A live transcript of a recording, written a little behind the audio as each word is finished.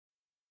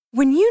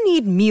When you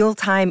need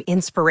mealtime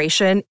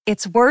inspiration,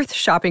 it's worth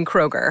shopping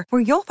Kroger,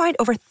 where you'll find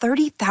over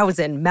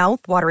 30,000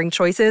 mouth-watering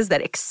choices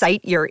that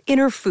excite your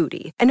inner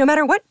foodie. And no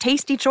matter what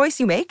tasty choice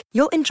you make,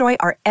 you'll enjoy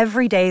our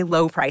everyday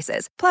low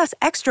prices, plus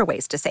extra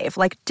ways to save,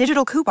 like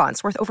digital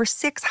coupons worth over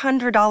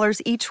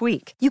 $600 each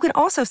week. You can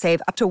also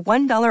save up to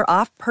 $1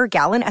 off per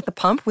gallon at the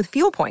pump with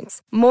fuel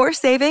points. More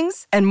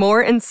savings and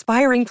more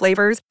inspiring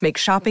flavors make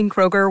shopping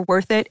Kroger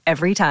worth it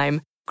every time.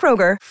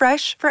 Kroger,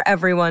 fresh for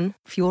everyone.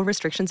 Fuel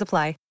restrictions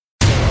apply.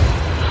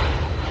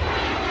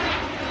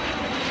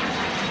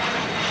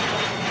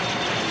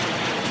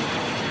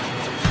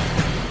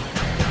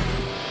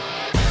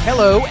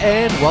 Hello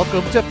and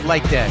welcome to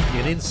Flight Deck,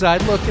 an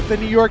inside look at the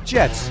New York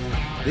Jets.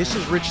 This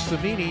is Rich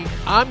Cimini.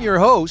 I'm your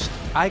host.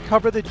 I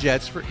cover the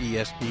Jets for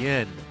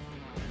ESPN.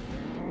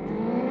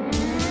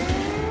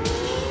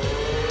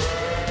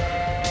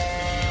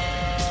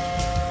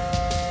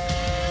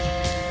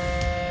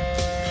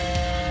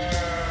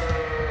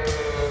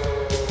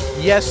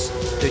 Yes,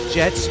 the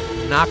Jets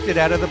knocked it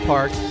out of the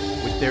park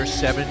with their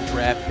 7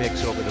 draft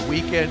picks over the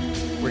weekend.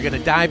 We're going to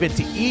dive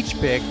into each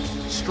pick,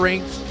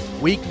 strengths,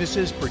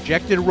 weaknesses,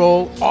 projected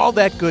role, all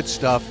that good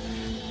stuff.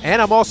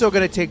 And I'm also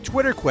going to take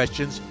Twitter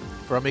questions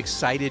from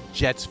excited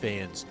Jets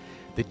fans.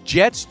 The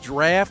Jets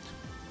draft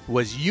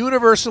was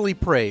universally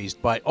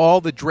praised by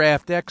all the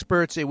draft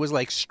experts. It was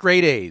like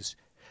straight A's.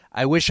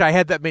 I wish I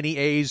had that many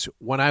A's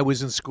when I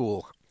was in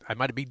school. I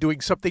might be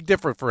doing something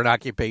different for an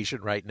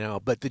occupation right now.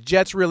 But the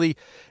Jets really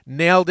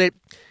nailed it.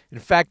 In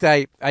fact,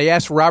 I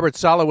asked Robert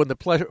Saleh when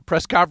the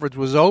press conference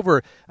was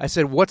over, I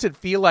said, what's it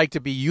feel like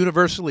to be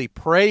universally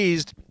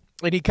praised?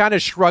 And he kind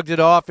of shrugged it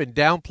off and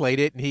downplayed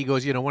it. And he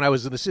goes, when I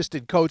was an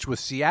assistant coach with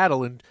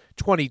Seattle in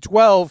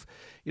 2012,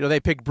 they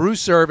picked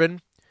Bruce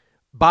Irvin,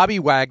 Bobby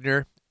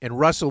Wagner, and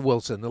Russell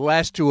Wilson. The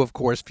last two, of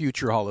course,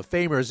 future Hall of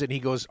Famers. And he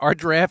goes, our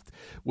draft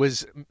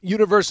was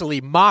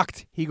universally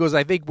mocked. He goes,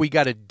 I think we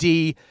got a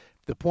D.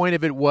 The point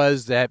of it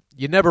was that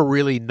you never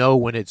really know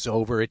when it's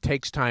over. It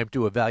takes time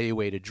to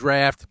evaluate a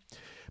draft.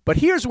 But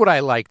here's what I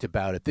liked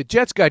about it. The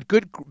Jets got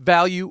good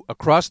value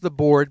across the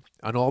board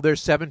on all their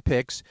 7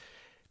 picks.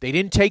 They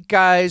didn't take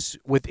guys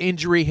with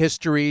injury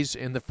histories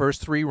in the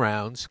first 3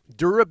 rounds.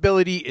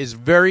 Durability is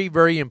very,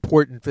 very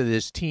important for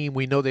this team.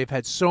 We know they've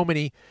had so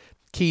many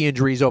key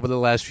injuries over the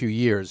last few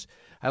years.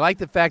 I like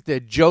the fact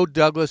that Joe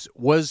Douglas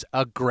was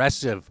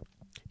aggressive.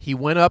 He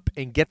went up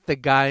and get the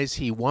guys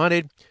he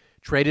wanted,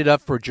 traded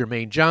up for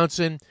Jermaine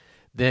Johnson.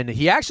 Then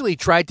he actually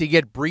tried to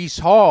get Breece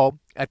Hall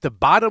at the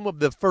bottom of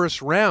the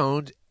first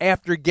round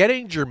after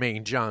getting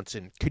Jermaine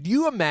Johnson. Could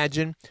you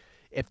imagine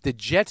if the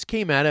Jets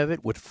came out of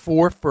it with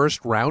 4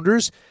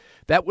 first-rounders?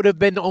 That would have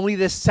been only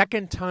the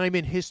second time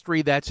in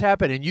history that's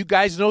happened. And you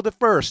guys know the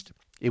first.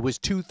 It was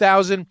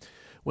 2000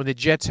 when the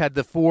Jets had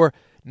the 4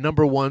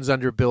 number ones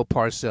under Bill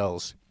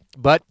Parcells.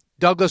 But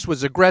Douglas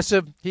was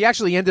aggressive. He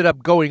actually ended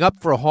up going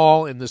up for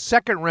Hall in the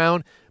second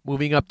round,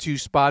 moving up 2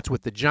 spots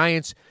with the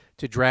Giants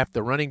to draft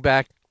the running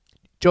back.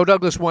 Joe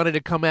Douglas wanted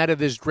to come out of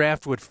this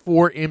draft with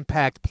 4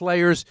 impact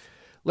players.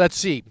 Let's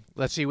see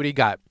what he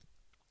got.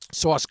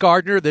 Sauce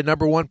Gardner, the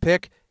number 1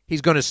 pick, he's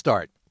going to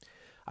start.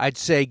 I'd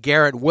say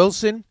Garrett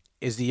Wilson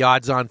is the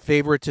odds-on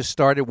favorite to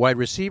start at wide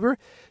receiver.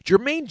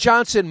 Jermaine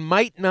Johnson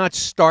might not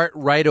start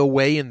right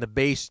away in the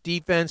base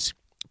defense,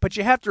 but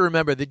you have to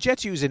remember the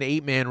Jets use an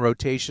 8-man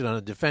rotation on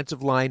a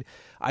defensive line.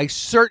 I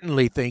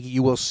certainly think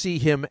you will see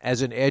him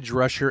as an edge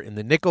rusher in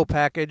the nickel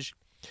package.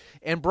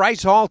 And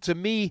Breece Hall, to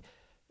me,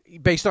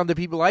 based on the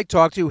people I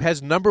talk to,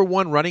 has number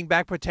 1 running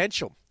back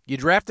potential. You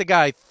draft a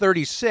guy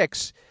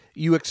 36,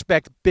 you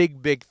expect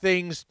big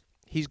things.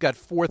 He's got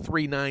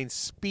 4.39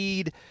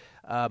 speed.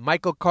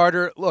 Michael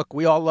Carter, look,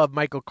 we all love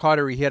Michael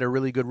Carter. He had a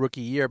really good rookie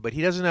year, but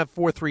he doesn't have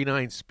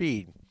 4.39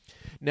 speed.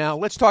 Now,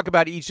 let's talk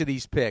about each of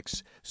these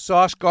picks.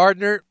 Sauce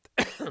Gardner,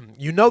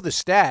 you know the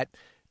stat,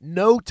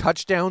 no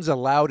touchdowns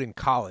allowed in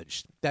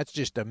college. That's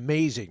just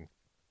amazing.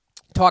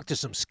 Talked to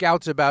some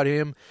scouts about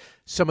him.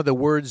 Some of the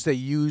words they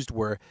used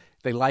were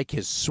they like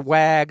his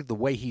swag, the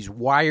way he's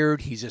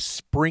wired. He's a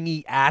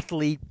springy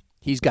athlete.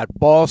 He's got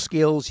ball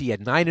skills. He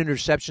had 9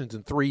 interceptions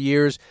in 3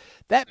 years.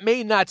 That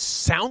may not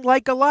sound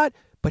like a lot,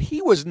 but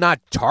he was not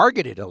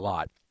targeted a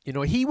lot.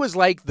 He was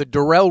like the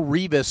Darrelle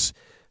Revis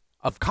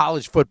of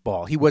college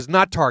football. He was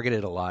not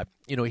targeted a lot.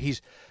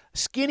 He's a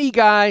skinny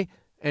guy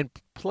and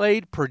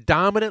played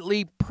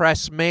predominantly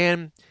press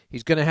man.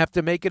 He's going to have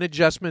to make an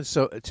adjustment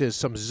to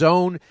some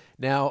zone.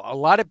 Now, a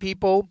lot of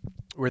people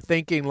were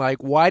thinking,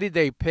 why did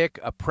they pick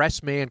a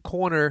press man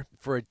corner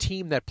for a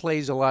team that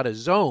plays a lot of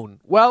zone?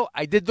 Well,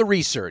 I did the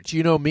research.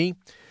 You know me.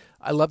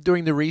 I love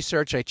doing the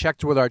research. I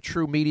checked with our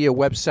True Media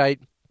website.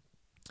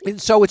 And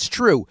so it's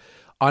true.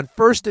 On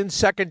first and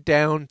second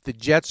down, the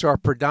Jets are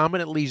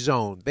predominantly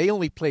zone. They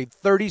only played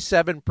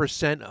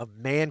 37% of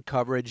man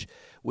coverage,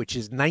 which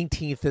is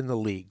 19th in the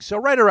league. So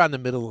right around the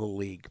middle of the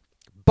league.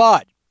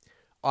 But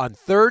on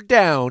third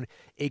down,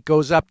 it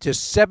goes up to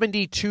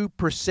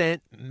 72%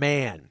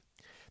 man.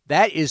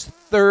 That is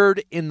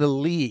third in the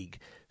league.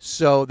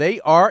 So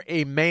they are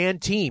a man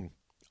team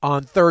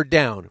on third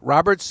down.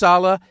 Robert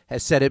Saleh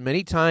has said it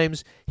many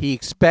times. He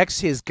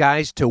expects his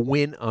guys to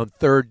win on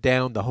third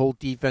down. The whole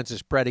defense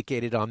is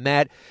predicated on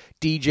that.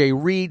 DJ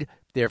Reed,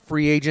 their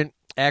free agent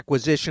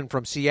acquisition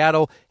from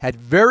Seattle, had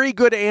very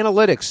good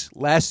analytics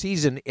last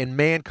season in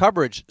man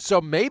coverage. So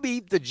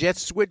maybe the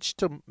Jets switch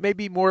to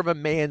maybe more of a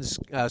man's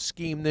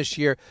scheme this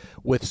year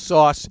with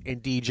Sauce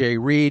and DJ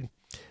Reed.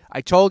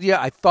 I told you,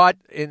 I thought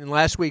in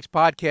last week's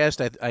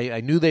podcast,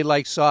 I knew they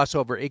liked Sauce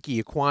over Ike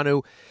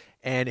Ekwonu.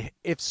 And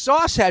if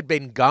Sauce had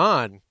been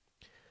gone,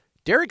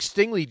 Derek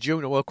Stingley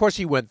Jr., well, of course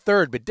he went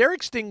third, but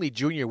Derek Stingley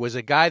Jr. was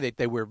a guy that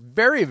they were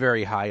very,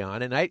 very high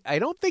on. And I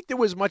don't think there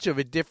was much of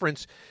a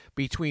difference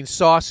between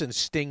Sauce and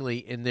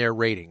Stingley in their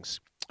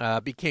ratings.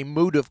 Became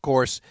moot, of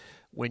course,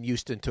 when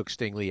Houston took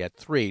Stingley at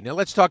 3. Now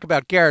let's talk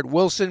about Garrett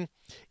Wilson.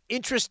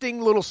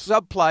 Interesting little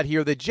subplot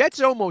here. The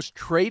Jets almost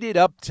traded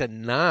up to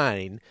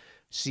 9,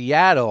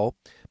 Seattle,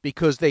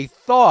 because they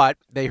thought,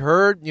 they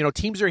heard,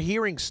 teams are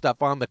hearing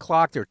stuff on the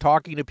clock. They're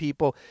talking to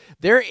people.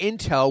 Their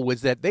intel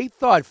was that they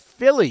thought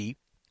Philly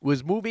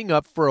was moving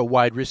up for a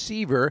wide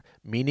receiver,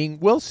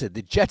 meaning Wilson.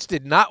 The Jets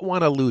did not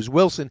want to lose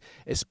Wilson,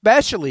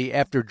 especially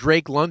after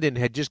Drake London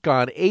had just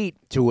gone 8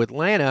 to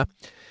Atlanta.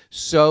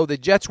 So the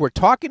Jets were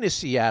talking to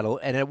Seattle,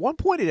 and at one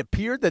point it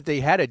appeared that they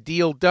had a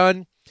deal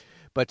done,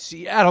 but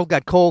Seattle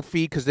got cold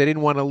feet because they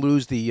didn't want to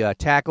lose the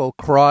tackle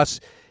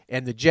Cross.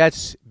 And the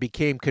Jets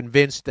became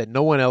convinced that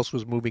no one else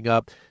was moving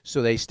up,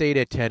 so they stayed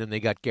at 10, and they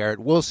got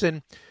Garrett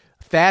Wilson.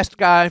 Fast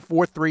guy,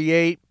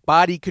 4.38,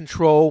 body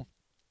control,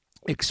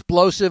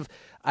 explosive.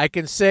 I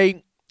can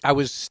say I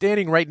was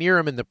standing right near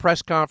him in the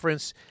press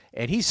conference,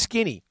 and he's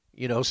skinny,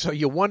 so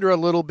you wonder a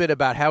little bit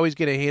about how he's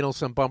going to handle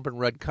some bump and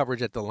run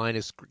coverage at the line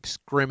of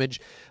scrimmage,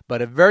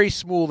 but a very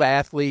smooth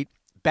athlete.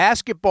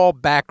 Basketball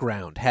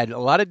background, had a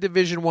lot of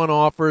Division I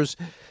offers,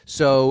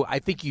 so I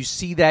think you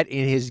see that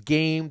in his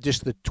game,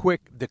 just the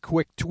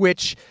quick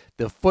twitch,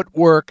 the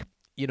footwork,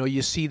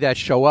 you see that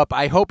show up.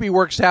 I hope he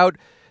works out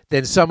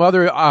than some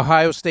other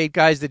Ohio State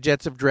guys the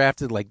Jets have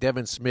drafted, like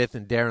Devin Smith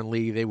and Darren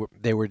Lee.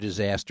 They were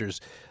disasters.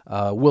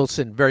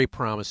 Wilson, very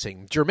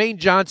promising. Jermaine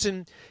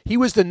Johnson, he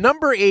was the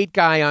number 8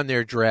 guy on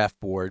their draft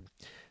board,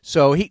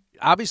 so he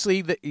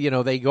obviously,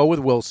 they go with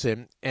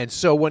Wilson, and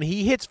so when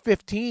he hits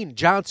 15,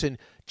 Johnson,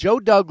 Joe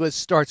Douglas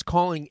starts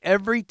calling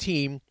every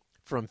team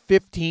from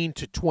 15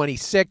 to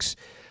 26,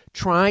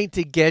 trying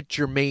to get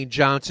Jermaine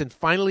Johnson.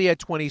 Finally, at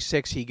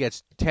 26, he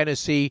gets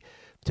Tennessee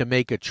to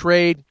make a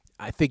trade.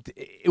 I think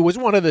it was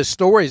one of the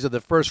stories of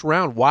the first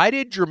round. Why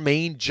did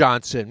Jermaine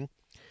Johnson,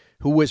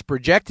 who was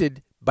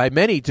projected by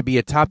many to be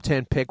a top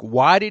 10 pick,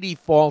 why did he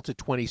fall to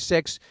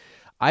 26?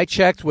 I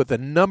checked with a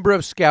number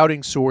of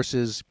scouting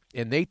sources,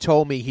 and they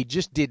told me he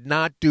just did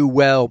not do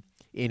well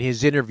in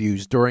his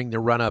interviews during the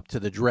run-up to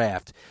the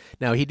draft.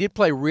 Now, he did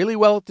play really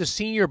well at the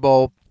Senior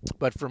Bowl,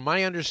 but from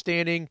my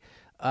understanding,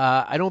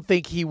 I don't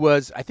think he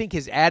was. I think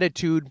his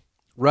attitude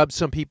rubbed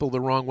some people the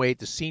wrong way at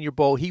the Senior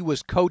Bowl. He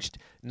was coached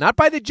not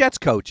by the Jets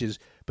coaches,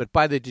 but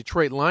by the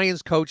Detroit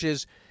Lions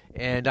coaches,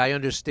 and I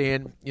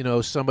understand,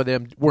 some of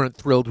them weren't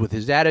thrilled with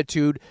his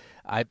attitude.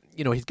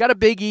 He's got a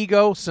big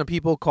ego. Some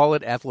people call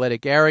it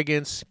athletic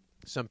arrogance.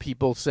 Some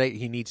people say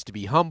he needs to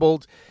be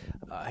humbled.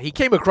 He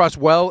came across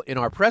well in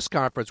our press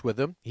conference with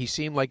him. He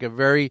seemed like a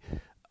very,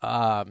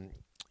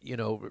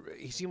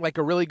 he seemed like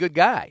a really good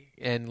guy,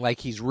 and like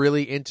he's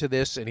really into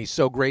this, and he's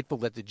so grateful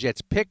that the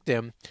Jets picked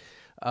him.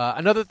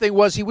 Another thing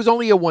was he was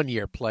only a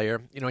one-year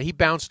player. He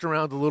bounced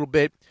around a little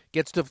bit,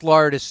 gets to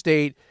Florida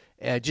State,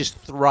 just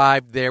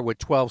thrived there with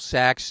 12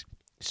 sacks.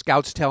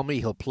 Scouts tell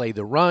me he'll play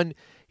the run.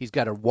 He's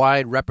got a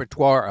wide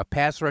repertoire of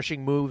pass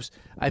rushing moves.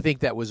 I think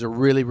that was a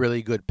really,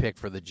 really good pick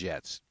for the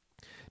Jets.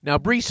 Now,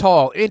 Breece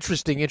Hall,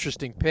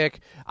 interesting pick.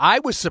 I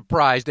was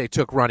surprised they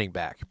took running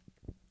back.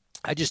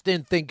 I just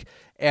didn't think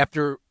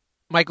after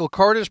Michael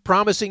Carter's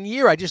promising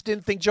year, I just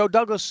didn't think Joe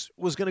Douglas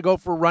was going to go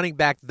for a running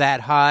back that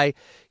high.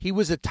 He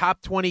was a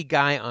top 20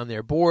 guy on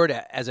their board.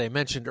 As I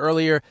mentioned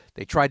earlier,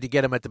 they tried to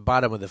get him at the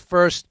bottom of the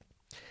first.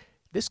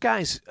 This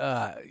guy's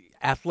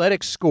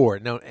athletic score.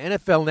 Now,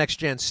 NFL Next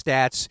Gen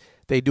Stats,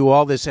 they do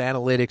all this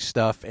analytics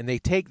stuff, and they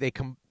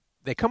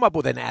come up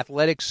with an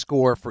athletic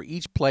score for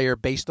each player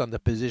based on the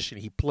position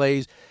he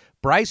plays.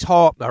 Breece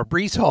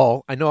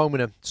Hall, I know I'm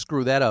going to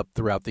screw that up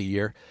throughout the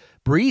year.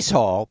 Breece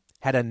Hall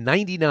had a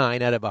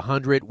 99 out of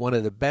 100, one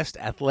of the best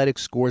athletic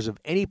scores of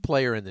any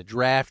player in the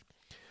draft.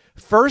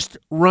 First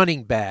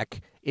running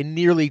back in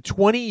nearly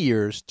 20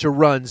 years to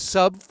run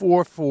sub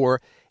 4.4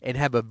 and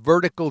have a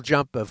vertical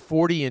jump of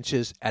 40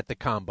 inches at the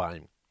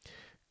combine.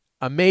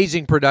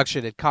 Amazing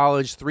production at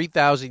college,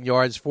 3,000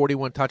 yards,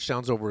 41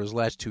 touchdowns over his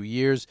last 2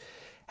 years.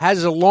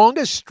 Has the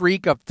longest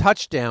streak of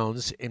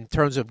touchdowns in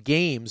terms of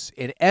games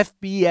in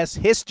FBS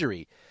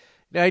history.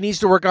 Now, he needs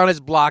to work on his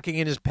blocking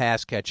and his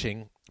pass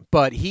catching,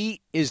 but he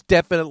is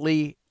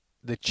definitely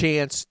the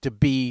chance to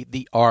be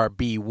the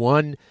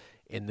RB1.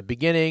 In the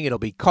beginning, it'll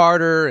be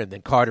Carter, and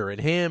then Carter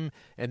and him,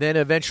 and then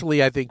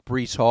eventually I think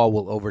Breece Hall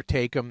will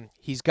overtake him.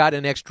 He's got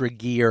an extra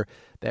gear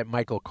that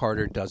Michael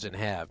Carter doesn't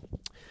have.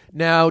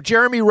 Now,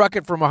 Jeremy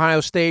Ruckert from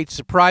Ohio State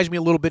surprised me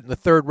a little bit in the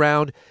third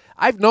round.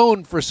 I've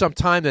known for some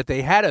time that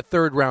they had a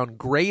third-round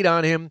grade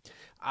on him.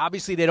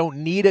 Obviously, they don't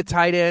need a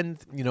tight end.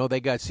 They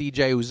got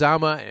C.J.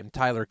 Uzomah and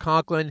Tyler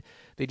Conklin.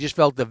 They just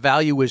felt the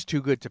value was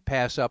too good to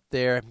pass up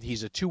there.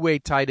 He's a two-way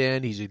tight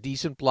end. He's a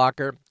decent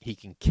blocker. He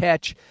can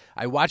catch.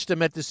 I watched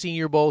him at the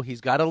Senior Bowl.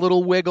 He's got a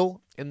little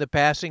wiggle in the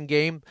passing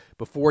game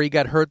before he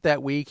got hurt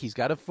that week. He's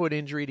got a foot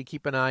injury to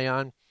keep an eye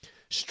on.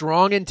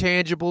 Strong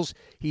intangibles.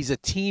 He's a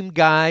team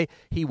guy.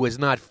 He was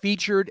not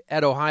featured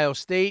at Ohio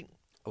State.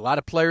 A lot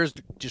of players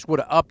just would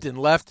have upped and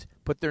left,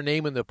 put their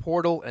name in the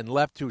portal and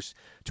left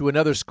to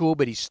another school,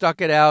 but he stuck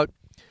it out.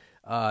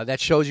 That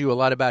shows you a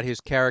lot about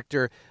his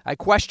character. I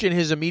question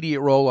his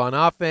immediate role on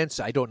offense.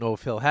 I don't know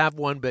if he'll have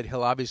one, but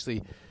he'll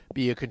obviously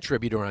be a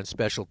contributor on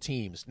special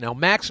teams. Now,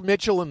 Max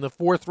Mitchell in the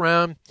 4th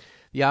round,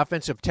 the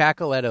offensive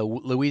tackle at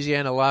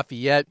Louisiana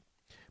Lafayette.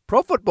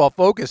 Pro Football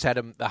Focus had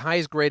him the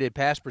highest graded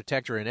pass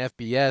protector in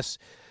FBS.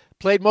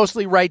 Played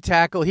mostly right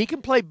tackle. He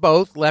can play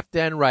both, left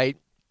and right.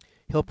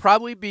 He'll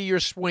probably be your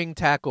swing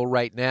tackle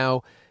right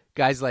now.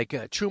 Guys like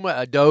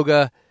Chuma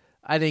Adoga,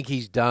 I think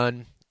he's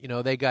done.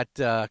 They got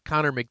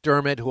Connor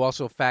McDermott, who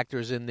also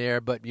factors in there.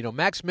 But,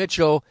 Max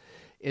Mitchell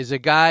is a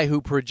guy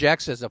who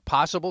projects as a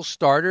possible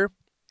starter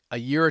a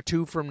year or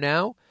two from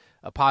now,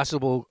 a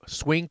possible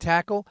swing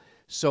tackle.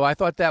 So I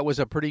thought that was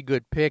a pretty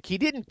good pick. He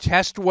didn't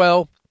test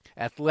well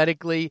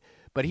athletically,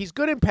 but he's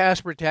good in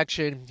pass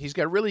protection. He's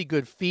got really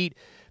good feet.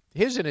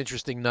 Here's an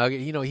interesting nugget.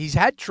 He's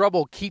had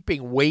trouble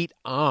keeping weight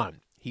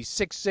on. He's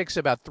 6'6",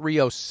 about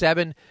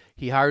 307.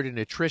 He hired a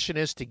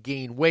nutritionist to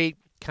gain weight,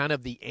 kind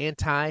of the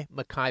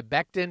anti-Mekhi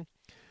Becton.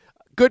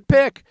 Good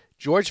pick.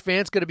 George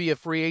Fant's going to be a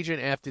free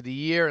agent after the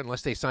year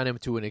unless they sign him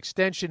to an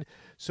extension.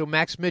 So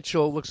Max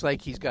Mitchell looks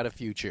like he's got a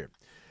future.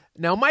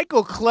 Now,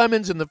 Michael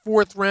Clemens in the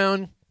 4th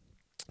round,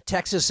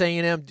 Texas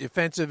A&M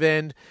defensive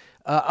end,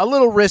 a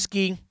little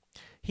risky.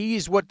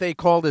 He's what they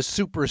call the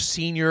super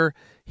senior.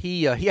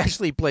 He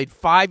actually played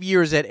 5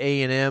 years at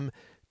A&M,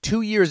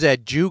 2 years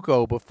at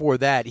JUCO before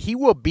that. He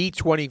will be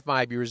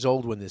 25 years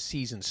old when the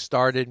season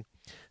started.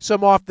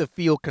 Some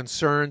off-the-field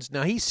concerns.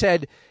 Now, he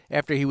said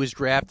after he was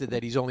drafted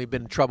that he's only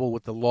been in trouble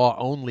with the law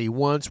only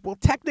once. Well,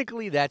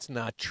 technically, that's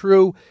not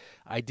true.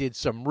 I did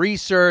some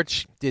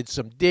research, did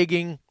some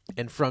digging,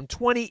 and from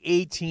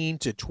 2018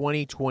 to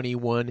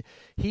 2021,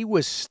 he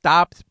was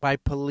stopped by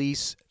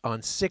police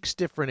on 6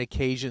 different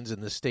occasions in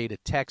the state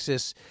of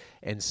Texas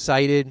and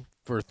cited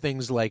for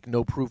things like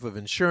no proof of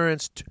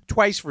insurance,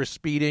 twice for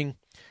speeding,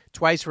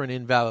 twice for an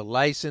invalid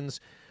license,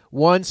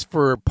 once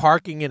for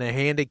parking in a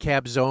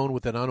handicap zone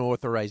with an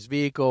unauthorized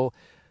vehicle,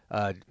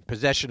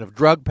 possession of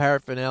drug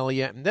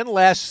paraphernalia. And then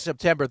last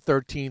September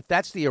 13th,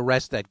 that's the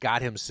arrest that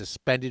got him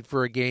suspended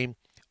for a game,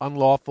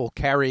 unlawful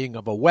carrying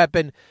of a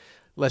weapon,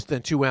 less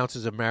than 2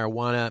 ounces of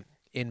marijuana,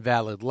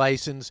 invalid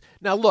license.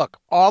 Now, look,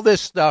 all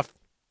this stuff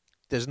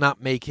does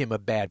not make him a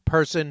bad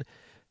person.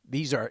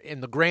 These are,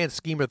 in the grand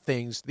scheme of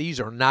things, these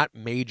are not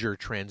major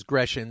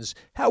transgressions.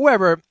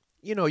 However,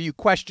 you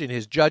question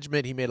his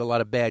judgment. He made a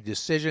lot of bad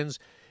decisions,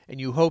 and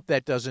you hope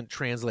that doesn't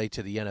translate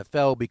to the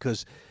NFL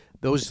because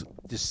those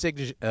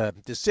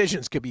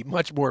decisions could be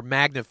much more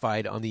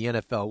magnified on the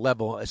NFL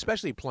level,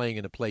 especially playing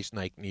in a place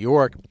like New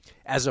York.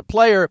 As a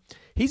player,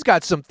 he's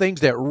got some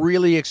things that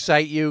really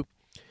excite you.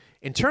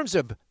 In terms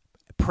of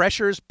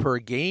pressures per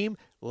game,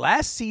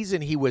 last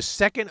season he was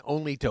second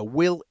only to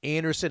Will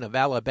Anderson of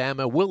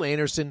Alabama. Will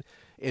Anderson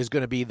is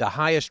going to be the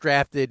highest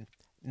drafted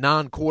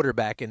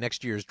non-quarterback in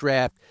next year's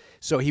draft.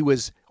 So he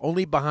was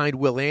only behind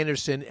Will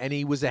Anderson, and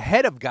he was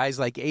ahead of guys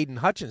like Aiden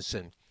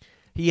Hutchinson.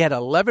 He had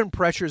 11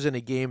 pressures in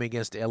a game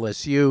against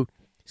LSU.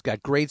 He's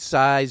got great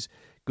size,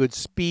 good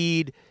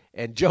speed,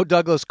 and Joe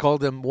Douglas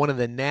called him one of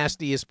the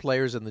nastiest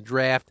players in the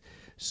draft.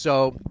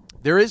 So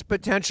there is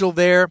potential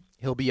there.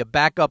 He'll be a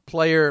backup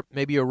player,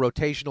 maybe a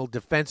rotational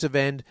defensive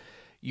end.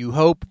 You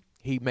hope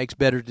he makes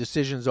better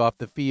decisions off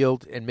the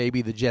field, and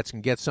maybe the Jets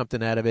can get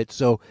something out of it.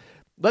 So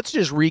let's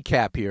just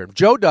recap here.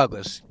 Joe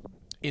Douglas,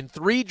 in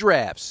 3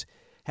 drafts,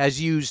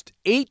 has used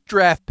 8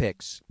 draft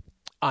picks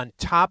on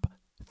top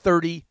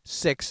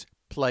 36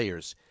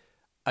 players.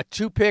 A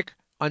 2-pick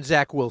on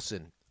Zach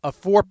Wilson, a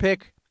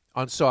 4-pick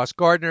on Sauce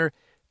Gardner,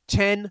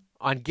 10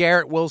 on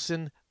Garrett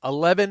Wilson,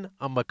 11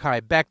 on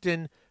Mekhi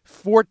Becton,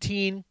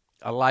 14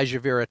 Elijah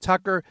Vera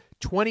Tucker,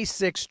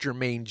 26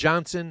 Jermaine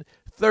Johnson,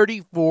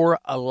 34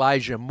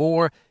 Elijah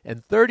Moore,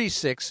 and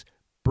 36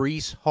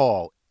 Breece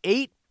Hall.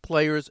 8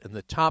 players in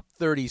the top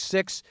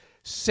 36,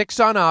 6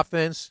 on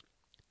offense,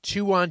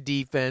 2 on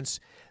defense.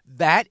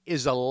 That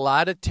is a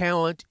lot of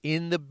talent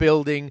in the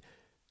building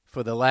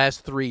for the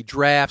last 3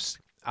 drafts.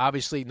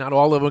 Obviously, not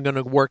all of them are going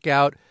to work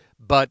out,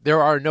 but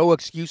there are no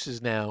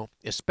excuses now,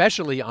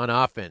 especially on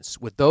offense.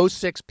 With those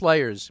 6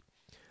 players,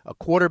 a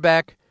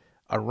quarterback,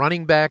 a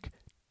running back,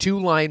 2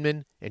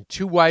 linemen, and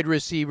 2 wide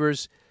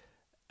receivers,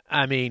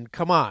 I mean,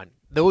 come on.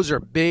 Those are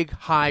big,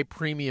 high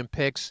premium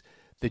picks.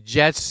 The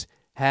Jets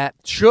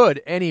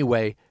should,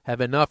 anyway, have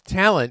enough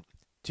talent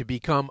to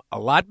become a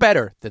lot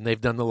better than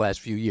they've done the last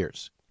few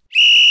years.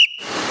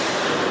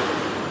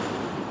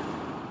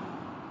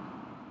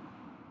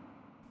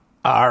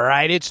 All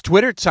right, it's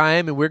Twitter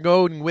time, and we're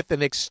going with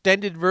an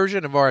extended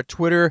version of our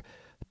Twitter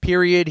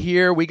period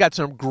here. We got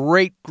some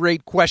great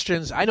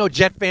questions. I know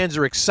Jet fans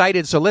are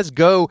excited, so let's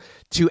go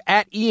to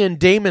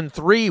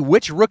 @IanDamon3.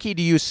 Which rookie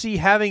do you see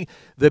having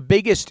the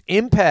biggest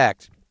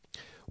impact?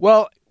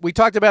 Well, we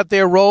talked about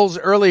their roles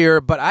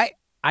earlier, but I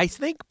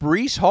think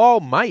Breece Hall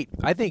might.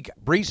 I think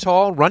Breece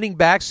Hall, running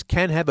backs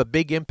can have a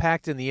big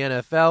impact in the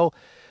NFL,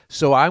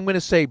 so I'm going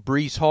to say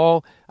Breece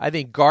Hall. I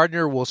think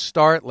Gardner will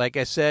start, like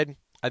I said.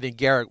 I think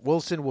Garrett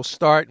Wilson will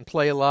start and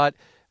play a lot.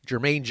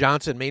 Jermaine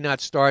Johnson may not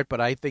start,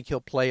 but I think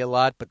he'll play a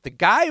lot. But the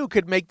guy who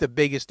could make the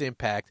biggest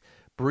impact,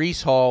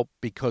 Breece Hall,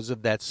 because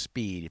of that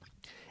speed.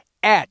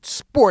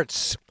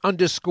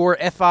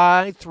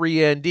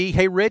 @sports_FI3ND.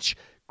 Hey, Rich,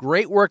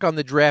 great work on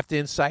the draft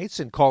insights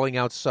and calling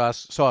out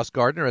Sauce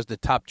Gardner as the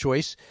top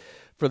choice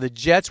for the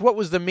Jets. What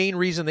was the main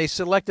reason they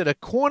selected a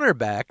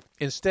cornerback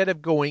instead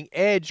of going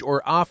edge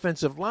or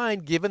offensive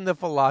line, given the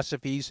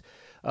philosophies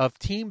of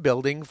team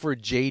building for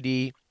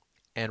J.D.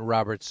 and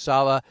Robert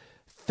Saleh?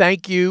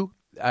 Thank you,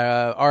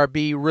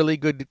 RB. Really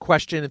good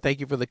question, and thank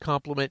you for the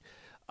compliment.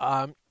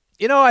 I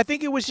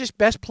think it was just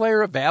best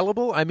player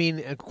available. I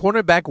mean, a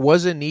cornerback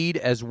was a need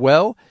as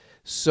well,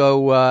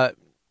 so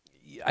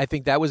I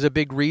think that was a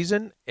big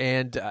reason.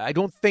 And I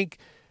don't think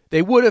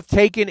they would have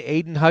taken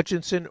Aiden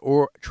Hutchinson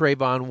or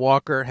Trayvon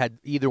Walker had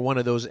either one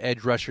of those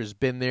edge rushers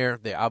been there.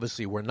 They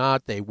obviously were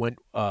not. They went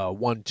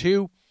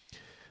 1-2.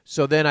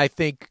 So then I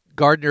think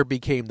Gardner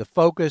became the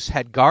focus.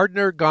 Had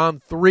Gardner gone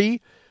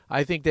 3,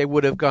 I think they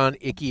would have gone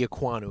Ike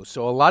Ekwonu.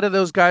 So a lot of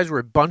those guys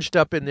were bunched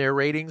up in their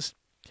ratings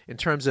in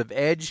terms of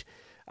edge.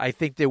 I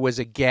think there was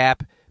a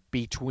gap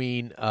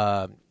between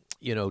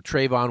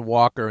Trayvon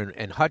Walker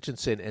and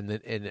Hutchinson and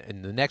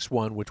the next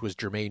one, which was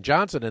Jermaine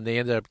Johnson, and they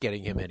ended up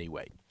getting him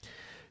anyway.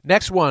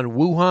 Next one,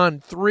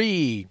 Wuhan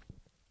 3.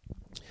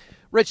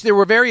 Rich, there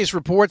were various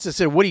reports that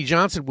said Woody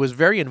Johnson was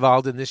very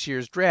involved in this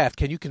year's draft.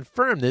 Can you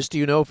confirm this? Do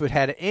you know if it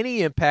had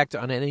any impact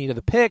on any of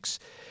the picks?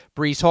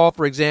 Breece Hall,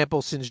 for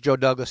example, since Joe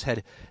Douglas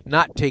had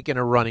not taken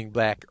a running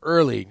back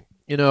early.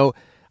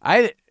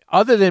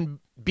 Other than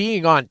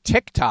being on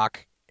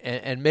TikTok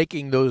and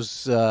making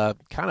those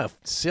kind of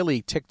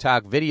silly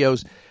TikTok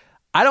videos,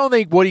 I don't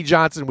think Woody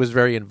Johnson was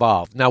very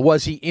involved. Now,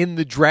 was he in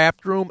the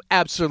draft room?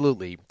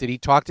 Absolutely. Did he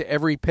talk to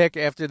every pick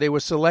after they were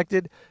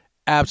selected?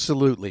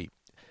 Absolutely.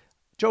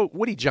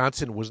 Woody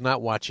Johnson was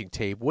not watching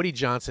tape. Woody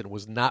Johnson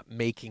was not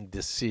making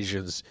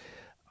decisions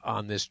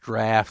on this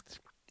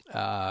draft.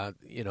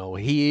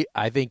 He,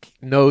 I think,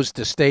 knows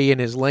to stay in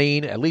his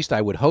lane. At least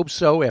I would hope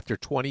so. After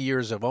 20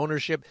 years of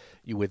ownership,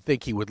 you would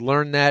think he would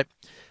learn that.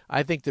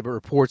 I think the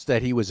reports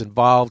that he was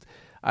involved,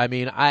 I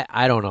mean,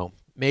 I don't know.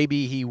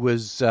 Maybe he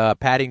was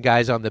patting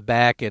guys on the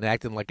back and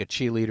acting like a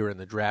cheerleader in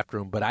the draft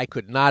room, but I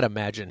could not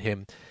imagine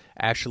him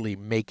actually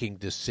making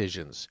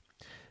decisions.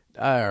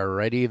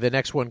 Alrighty, the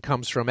next one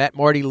comes from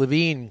 @Marty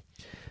Levine.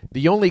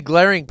 The only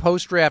glaring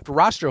post-draft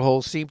roster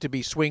holes seem to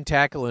be swing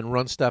tackle and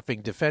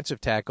run-stuffing defensive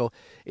tackle.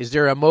 Is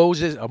there a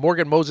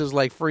Morgan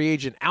Moses-like free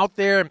agent out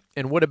there?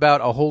 And what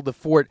about a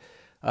hold-the-fort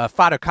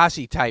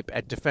Fatukasi type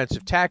at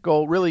defensive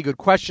tackle? Really good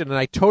question, and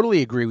I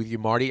totally agree with you,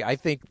 Marty. I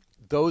think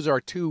those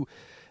are two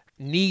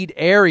need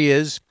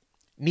areas.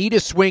 Need a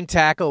swing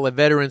tackle, a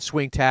veteran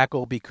swing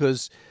tackle,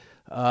 because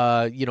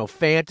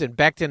Fant and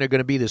Becton are going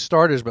to be the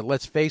starters, but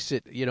let's face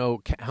it,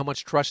 how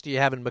much trust do you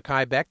have in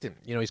Mekhi Becton?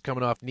 He's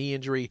coming off knee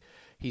injury.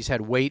 He's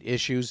had weight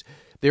issues.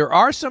 There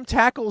are some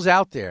tackles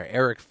out there.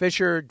 Eric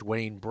Fisher,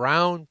 Dwayne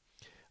Brown.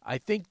 I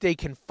think they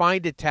can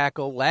find a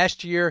tackle.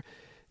 Last year,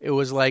 it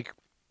was like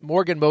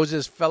Morgan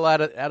Moses fell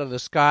out of the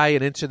sky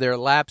and into their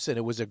laps, and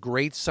it was a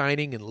great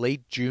signing in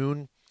late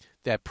June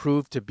that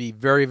proved to be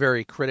very,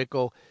 very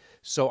critical.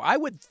 So I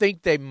would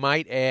think they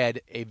might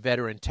add a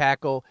veteran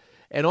tackle.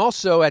 And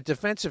also at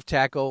defensive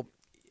tackle,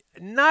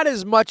 not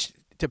as much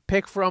to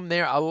pick from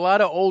there. A lot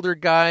of older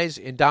guys,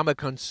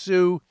 Ndamukong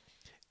Suh,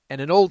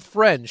 and an old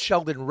friend,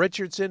 Sheldon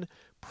Richardson,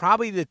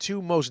 probably the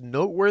two most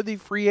noteworthy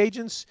free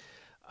agents.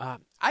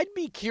 I'd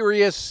be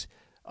curious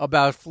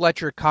about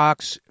Fletcher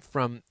Cox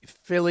from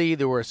Philly.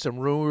 There were some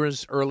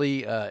rumors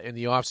early in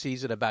the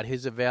offseason about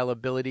his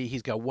availability.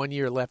 He's got 1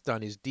 year left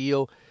on his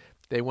deal.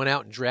 They went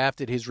out and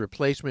drafted his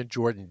replacement,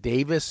 Jordan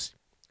Davis,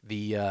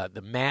 the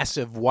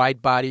massive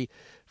wide body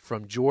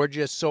from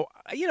Georgia. So,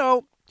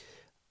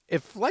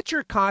 if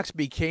Fletcher Cox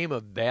became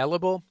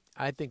available,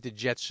 I think the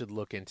Jets should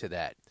look into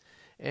that.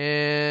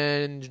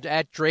 And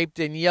 @Draped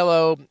in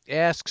Yellow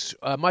asks,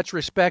 much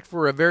respect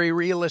for a very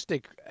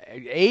realistic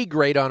A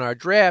grade on our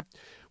draft.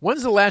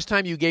 When's the last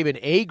time you gave an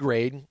A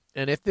grade?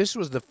 And if this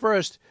was the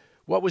first,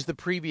 what was the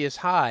previous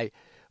high?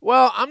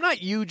 Well, I'm not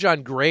huge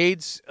on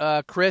grades,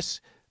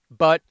 Chris,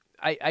 but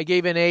I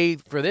gave an A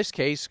for this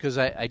case because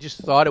I just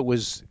thought it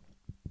was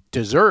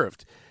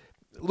deserved.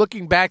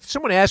 Looking back,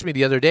 someone asked me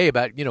the other day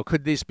about,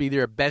 could this be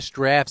their best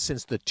draft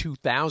since the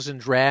 2000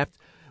 draft,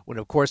 when,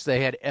 of course,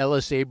 they had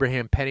Ellis,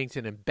 Abraham,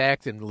 Pennington, and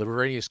Becht, and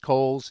Laveranues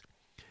Coles.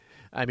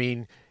 I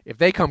mean, if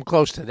they come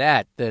close to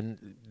that,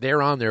 then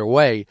they're on their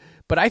way.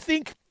 But I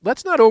think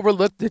let's not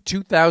overlook the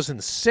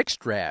 2006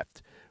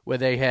 draft, where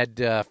they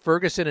had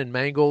Ferguson and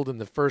Mangold in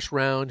the first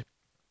round,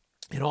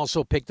 and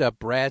also picked up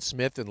Brad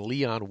Smith and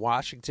Leon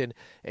Washington,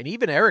 and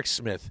even Eric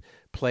Smith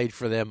played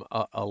for them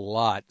a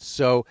lot.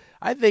 So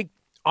I think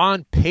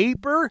on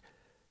paper,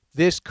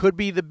 this could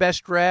be the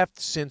best draft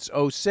since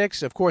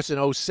 06. Of course,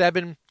 in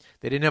 07,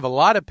 they didn't have a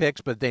lot of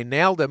picks, but they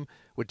nailed them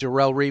with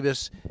Darrelle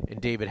Revis and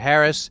David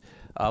Harris.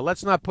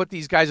 Let's not put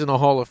these guys in the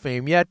Hall of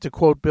Fame yet, to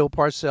quote Bill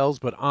Parcells,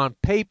 but on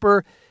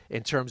paper,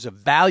 in terms of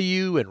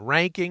value and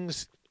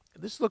rankings,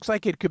 this looks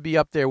like it could be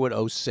up there with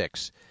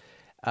 06.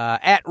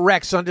 At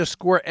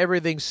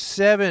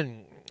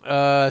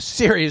Rex_everything7.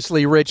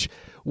 Seriously, Rich,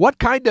 what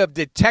kind of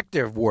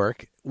detective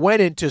work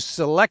went into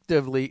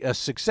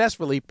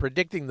successfully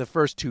predicting the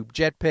first two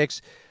Jet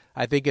picks?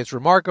 I think it's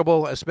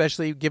remarkable,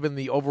 especially given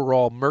the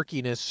overall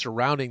murkiness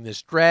surrounding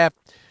this draft.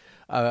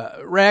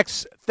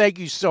 Rex, thank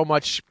you so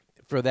much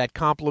for that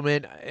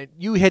compliment.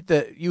 You hit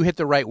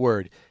the right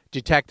word,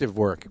 detective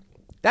work.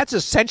 That's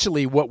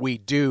essentially what we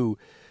do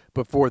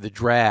before the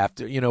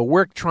draft.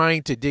 We're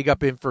trying to dig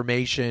up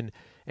information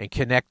and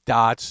connect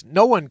dots.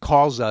 No one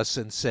calls us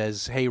and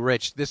says, hey,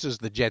 Rich, this is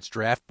the Jets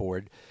draft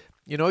board.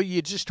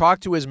 You just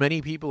talk to as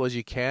many people as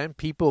you can,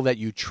 people that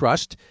you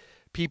trust,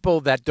 people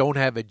that don't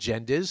have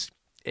agendas,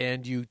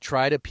 and you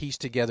try to piece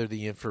together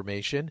the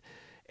information.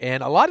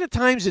 And a lot of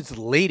times it's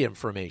late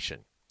information.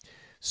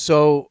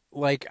 So,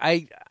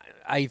 I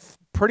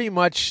pretty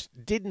much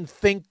didn't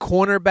think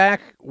cornerback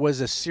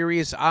was a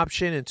serious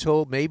option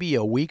until maybe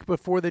a week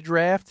before the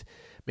draft,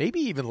 maybe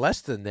even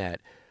less than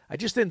that. I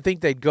just didn't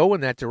think they'd go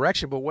in that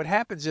direction. But what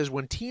happens is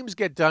when teams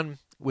get done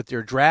with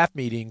their draft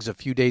meetings a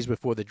few days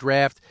before the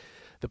draft,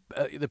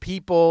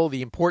 the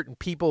important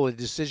people, the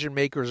decision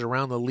makers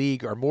around the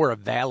league are more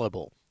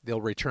available. They'll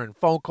return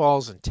phone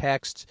calls and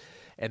texts,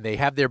 and they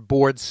have their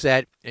board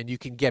set, and you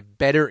can get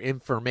better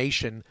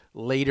information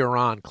later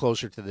on,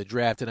 closer to the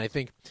draft. And I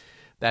think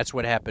that's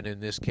what happened in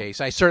this case.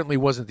 I certainly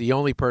wasn't the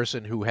only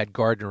person who had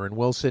Gardner and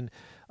Wilson.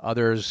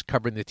 Others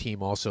covering the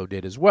team also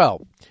did as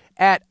well.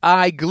 At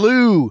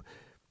iGlue,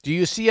 do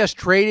you see us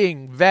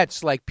trading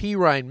vets like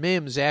Perine,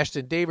 Mims,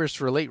 Ashton Davis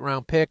for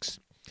late-round picks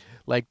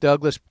like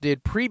Douglas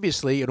did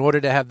previously in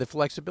order to have the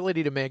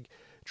flexibility to make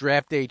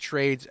draft day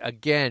trades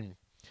again?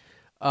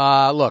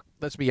 Look,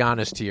 let's be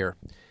honest here.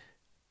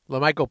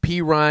 LaMichael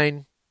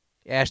Perine,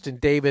 Ashton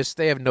Davis,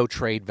 they have no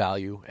trade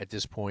value at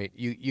this point.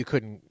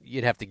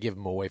 You'd have to give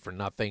them away for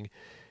nothing.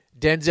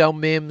 Denzel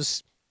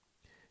Mims,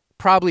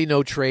 probably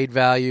no trade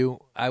value.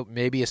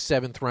 Maybe a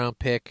 7th-round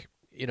pick.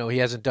 He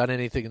hasn't done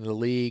anything in the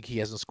league. He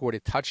hasn't scored a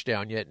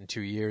touchdown yet in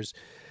 2 years.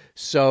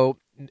 So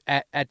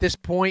at this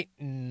point,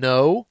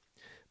 no.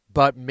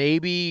 But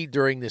maybe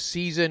during the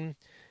season,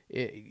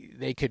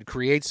 they could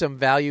create some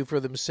value for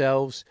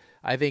themselves.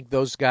 I think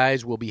those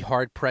guys will be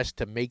hard-pressed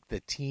to make the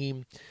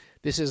team.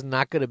 This is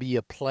not going to be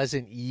a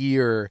pleasant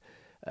year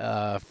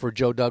for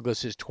Joe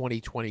Douglas's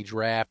 2020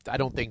 draft. I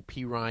don't think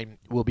Perine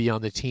will be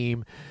on the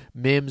team.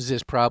 Mims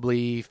is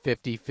probably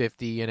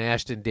 50-50, and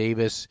Ashton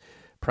Davis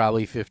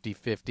probably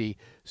 50-50.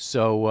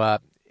 So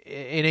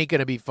it ain't going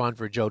to be fun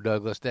for Joe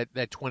Douglas. That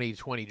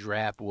 2020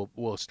 draft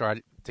will start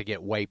to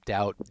get wiped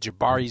out.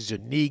 Jabari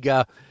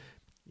Zuniga,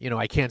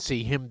 I can't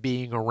see him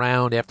being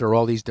around after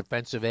all these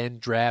defensive end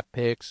draft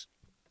picks.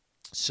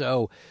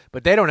 So,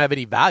 but they don't have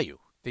any value.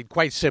 They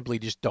quite simply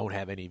just don't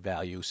have any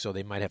value, so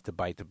they might have to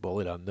bite the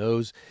bullet on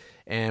those.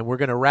 And we're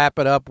going to wrap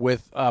it up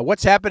with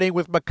what's happening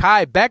with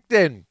Mekhi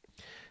Becton.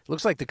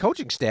 Looks like the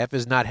coaching staff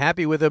is not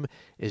happy with him.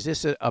 Is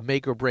this a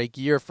make-or-break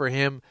year for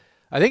him?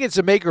 I think it's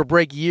a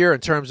make-or-break year in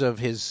terms of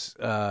his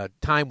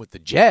time with the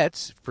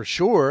Jets, for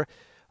sure.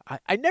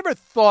 I never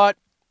thought,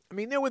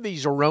 there were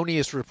these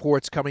erroneous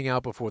reports coming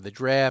out before the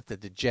draft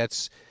that the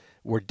Jets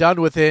were done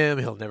with him.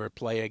 He'll never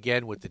play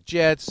again with the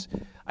Jets.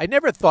 I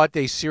never thought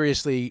they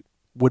seriously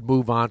would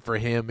move on for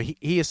him.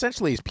 He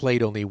essentially has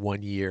played only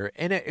 1 year,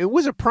 and it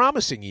was a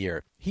promising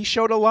year. He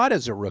showed a lot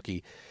as a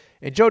rookie,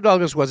 and Joe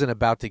Douglas wasn't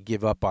about to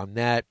give up on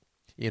that.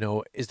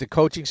 Is the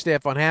coaching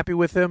staff unhappy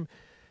with him?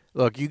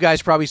 Look, you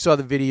guys probably saw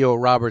the video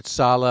of Robert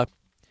Saleh.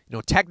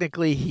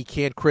 Technically he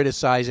can't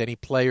criticize any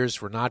players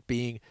for not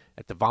being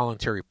at the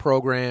voluntary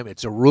program.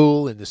 It's a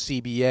rule in the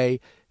CBA.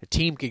 A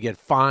team could get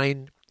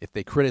fined if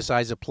they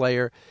criticize a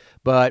player.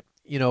 But,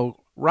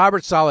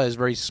 Robert Saleh is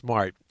very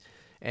smart.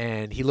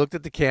 And he looked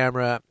at the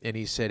camera and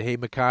he said, hey,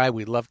 Mekhi,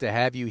 we'd love to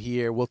have you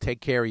here. We'll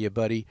take care of you,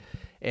 buddy.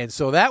 And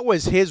so that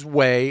was his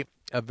way,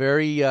 a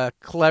very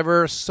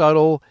clever,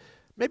 subtle,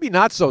 maybe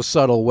not so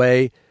subtle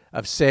way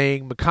of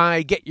saying,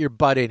 Mekhi, get your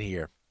butt in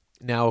here.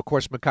 Now, of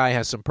course, Mekhi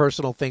has some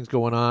personal things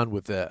going on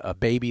with a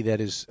baby that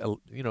is,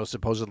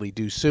 supposedly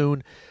due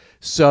soon.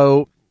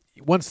 So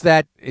once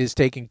that is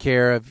taken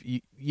care of,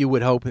 you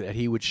would hope that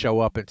he would show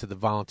up into the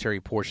voluntary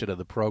portion of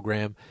the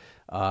program.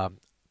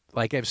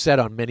 Like I've said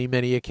on many,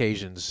 many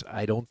occasions,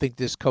 I don't think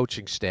this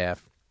coaching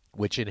staff,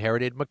 which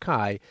inherited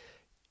Mekhi,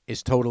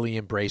 is totally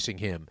embracing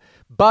him.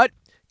 But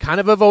kind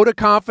of a vote of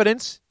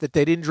confidence that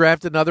they didn't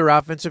draft another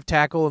offensive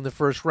tackle in the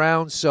first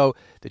round. So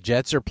the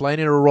Jets are playing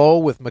a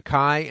role with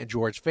Mekhi and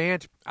George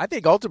Fant. I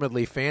think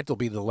ultimately Fant will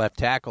be the left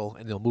tackle,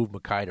 and they'll move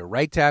Mekhi to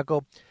right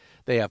tackle.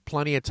 They have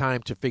plenty of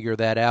time to figure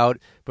that out.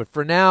 But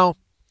for now,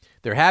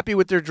 they're happy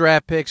with their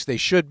draft picks. They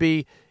should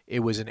be. It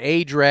was an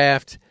A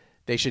draft.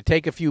 They should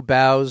take a few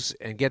bows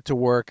and get to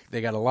work.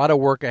 They got a lot of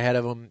work ahead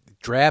of them.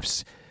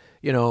 Drafts,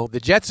 the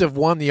Jets have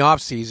won the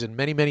offseason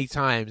many, many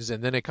times,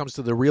 and then it comes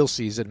to the real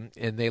season,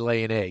 and they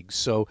lay an egg.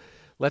 So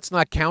let's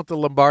not count the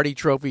Lombardi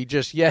Trophy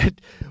just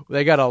yet.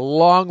 They got a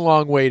long,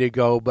 long way to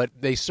go, but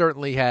they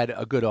certainly had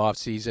a good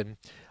offseason.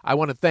 I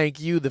want to thank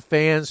you, the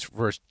fans,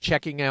 for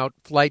checking out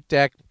Flight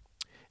Deck.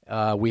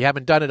 We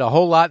haven't done it a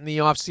whole lot in the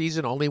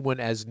offseason, only when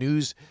as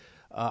news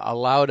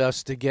allowed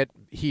us to get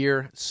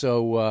here.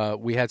 So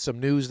we had some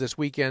news this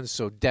weekend,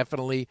 so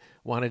definitely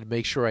wanted to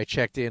make sure I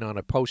checked in on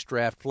a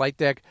post-draft Flight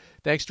Deck.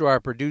 Thanks to our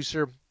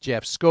producer,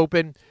 Jeff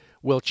Scopin.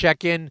 We'll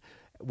check in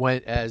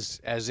when as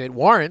it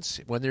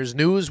warrants. When there's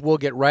news, we'll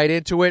get right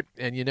into it,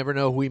 and you never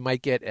know who we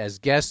might get as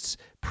guests.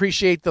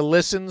 Appreciate the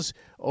listens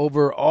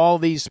over all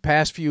these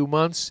past few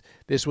months.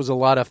 This was a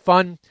lot of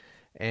fun,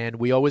 and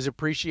we always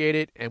appreciate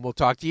it, and we'll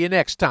talk to you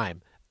next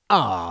time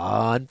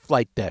on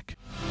Flight Deck.